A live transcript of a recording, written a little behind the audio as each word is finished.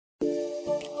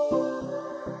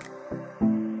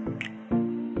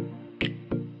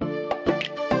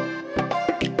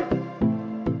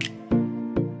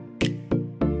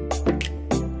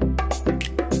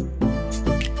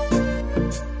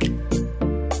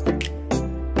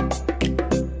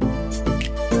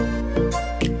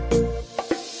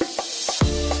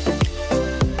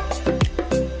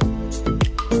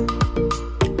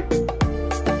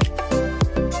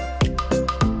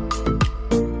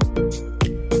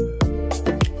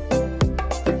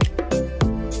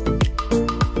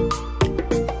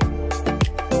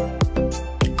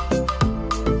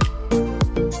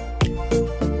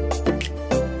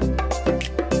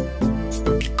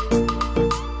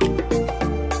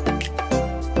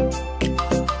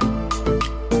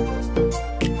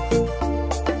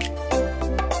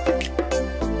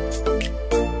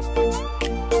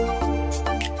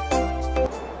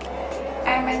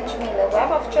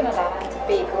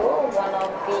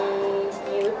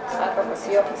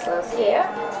advocacy officers here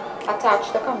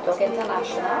attached to Comtalk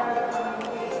International.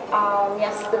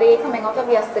 Yesterday, coming out of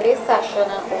yesterday's session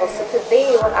and also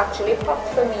today, what actually popped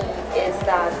for me is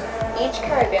that each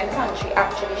Caribbean country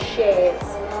actually shares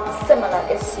similar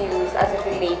issues as it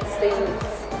relates to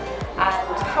youth,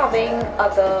 and having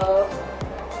other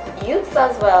youths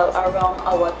as well around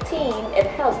our team, it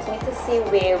helped me to see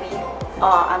where we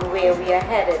are and where we are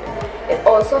headed. It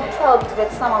also helped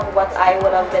with some of what I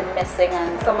would have been missing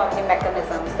and some of the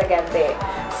mechanisms to get there.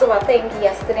 So I think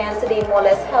yesterday and today more or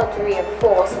less helped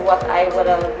reinforce what I would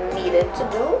have needed to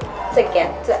do to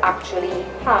get to actually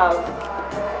have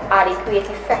adequate,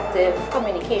 effective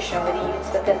communication with the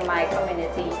youth within my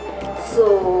community.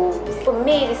 So for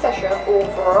me, the session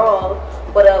overall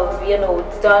would have,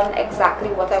 done exactly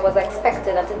what I was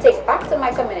expecting, and to take back to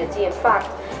my community, in fact,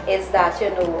 is that,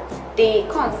 they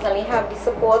constantly have the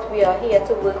support. We are here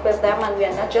to work with them, and we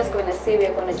are not just going to say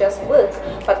we're going to just work,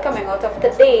 but coming out of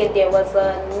today, there was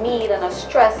a need and a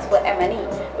stress for M&E,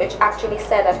 which actually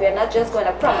said that we're not just going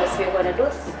to promise we're going to do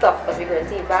stuff, but we're going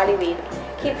to evaluate,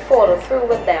 keep follow through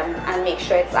with them, and make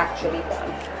sure it's actually done.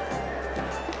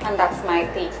 And that's my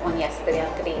take on yesterday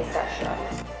and today's session.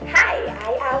 Hi,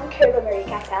 I am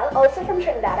CARICOM, also from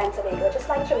Trinidad and Tobago, just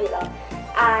like Jamila.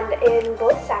 And in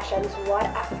both sessions,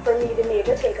 for me the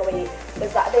major takeaway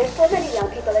was that there's so many young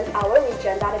people in our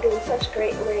region that are doing such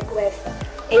great work with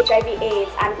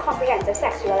HIV/AIDS and comprehensive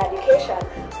sexual education,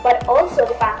 but also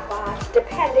the fact that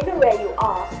depending on where you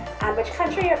are and which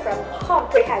country you're from,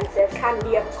 comprehensive can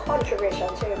be a controversial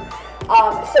term.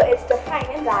 So it's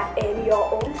defining that in your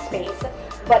own space,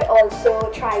 but also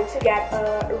trying to get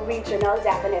a regional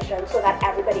definition so that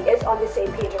everybody is on the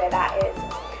same page where that is.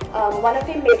 One of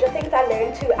the major things I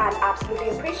learned to and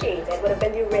absolutely appreciated would have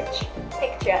been the rich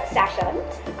picture session.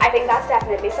 I think that's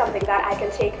definitely something that I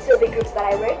can take to the groups that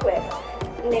I work with,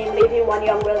 namely the One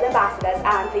Young World Ambassadors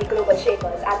and the Global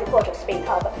Shapers at the Port of Spain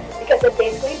Hub, because it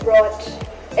basically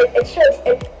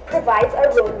it provides a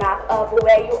roadmap of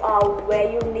where you are, where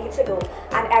you need to go,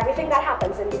 and everything that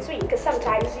happens in between, because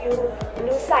sometimes you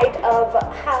lose sight of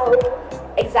how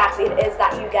exactly it is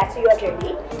that you get to your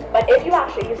journey. But if you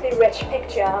actually use the rich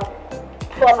picture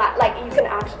format, like you can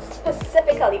actually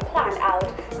specifically plan out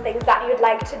things that you'd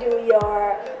like to do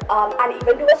and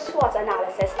even do a SWOT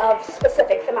analysis of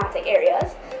specific thematic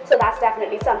areas. So that's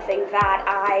definitely something that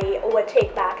I would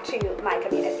take back to my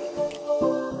community.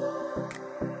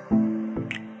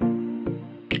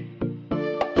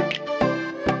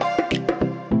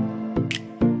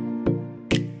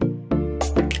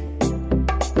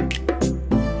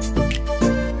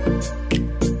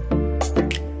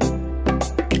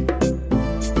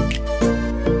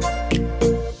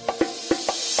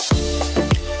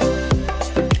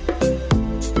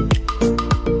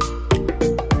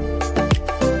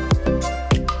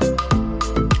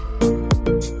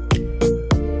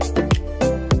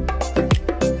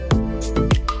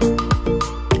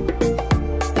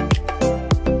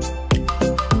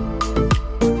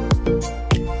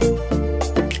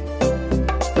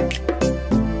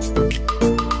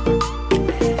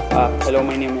 Hello,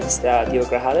 my name is Dio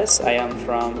Grajales. I am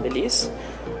from Belize.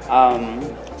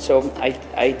 So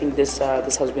I think this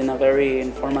has been a very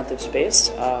informative space.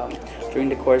 During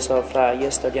the course of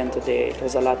yesterday and today, there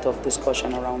was a lot of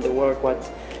discussion around the work,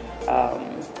 what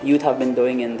youth have been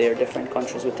doing in their different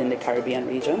countries within the Caribbean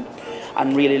region,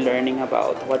 and really learning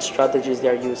about what strategies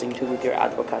they're using to do their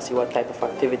advocacy, what type of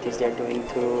activities they're doing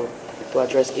to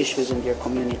address issues in their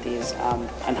communities,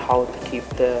 and how to keep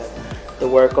the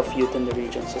work of youth in the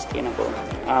region sustainable.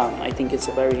 I think it's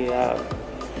a very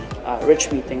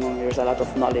rich meeting. There's a lot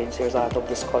of knowledge, there's a lot of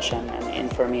discussion and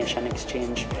information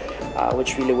exchange,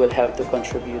 which really will help to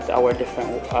contribute our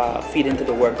different, feed into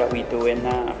the work that we do in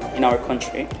our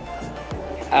country.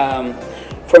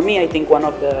 For me, I think one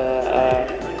of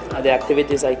the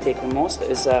activities I take the most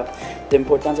is the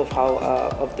importance of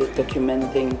the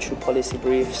documenting through policy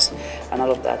briefs and all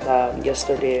of that.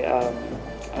 Yesterday,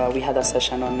 we had a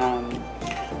session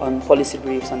on policy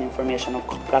briefs and information of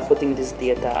putting this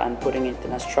data and putting it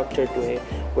in a structured way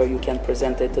where you can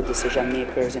present it to decision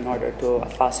makers in order to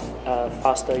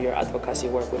foster your advocacy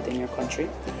work within your country,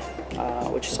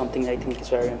 which is something I think is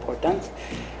very important.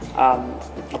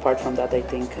 Apart from that, I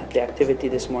think the activity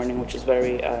this morning, which is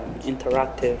very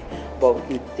interactive, about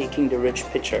taking the rich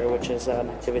picture, which is an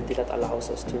activity that allows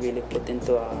us to really put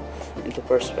into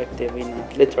perspective in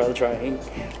a literal drawing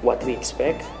what we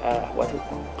expect,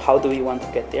 how do we want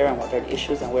to get there, and what are the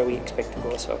issues and where we expect to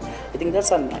go. So I think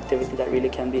that's an activity that really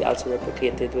can be also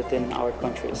replicated within our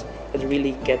countries. It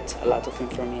really gets a lot of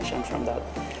information from that.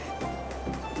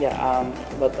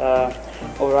 But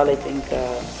overall, I think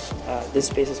this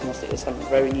space is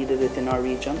very needed within our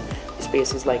region. The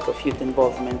space is like of youth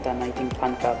involvement, and I think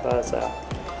PANCAP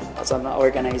as an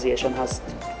organization has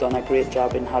done a great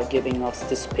job in giving us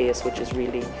this space, which is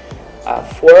really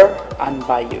for and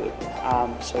by youth.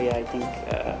 So yeah, I think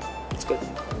it's good.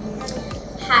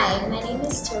 Hi, my name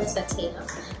is Teresa Taylor.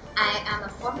 I am a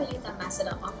former Youth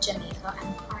Ambassador of Jamaica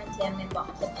and currently a member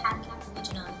of the PANCAP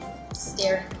Regional Youth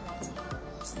Steering Committee.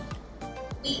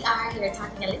 We are here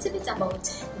talking a little bit about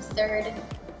the 3rd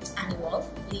annual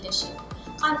leadership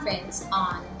conference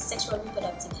on sexual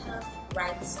reproductive health,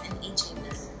 rights and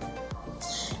HIV.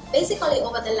 Basically,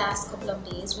 over the last couple of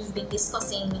days, we've been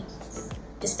discussing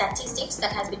the statistics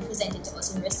that has been presented to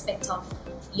us in respect of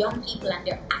young people and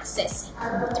their access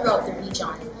throughout the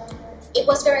region. It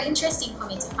was very interesting for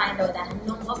me to find out that a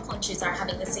number of countries are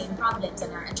having the same problems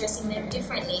and are addressing them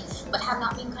differently, but have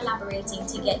not been collaborating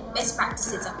to get best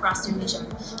practices across the region.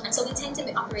 And so we tend to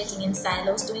be operating in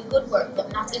silos, doing good work, but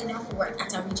not enough work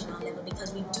at a regional level,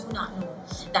 because we do not know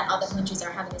that other countries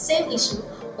are having the same issue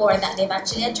or that they've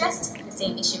actually addressed the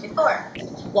same issue before.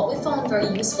 What we found very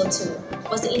useful too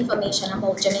was the information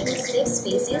about Jamaica's safe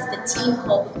spaces, the teen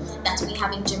hub that we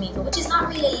have in Jamaica, which is not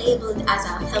really labeled as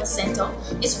a health center.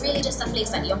 It's really just a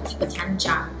place that young people can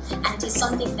jam, and it is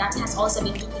something that has also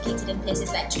been duplicated in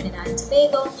places like Trinidad and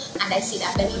Tobago, and I see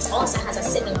that Belize also has a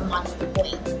similar model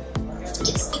going.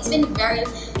 It's been very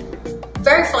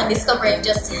fun discovering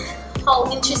just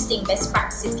how interesting best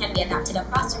practices can be adapted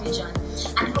across the region,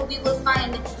 and how we will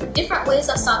find different ways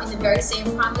of solving the very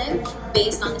same problem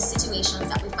based on the situations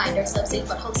that we find ourselves in,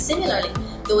 but how similarly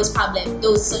those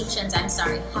solutions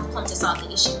have come to solve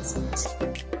the issues.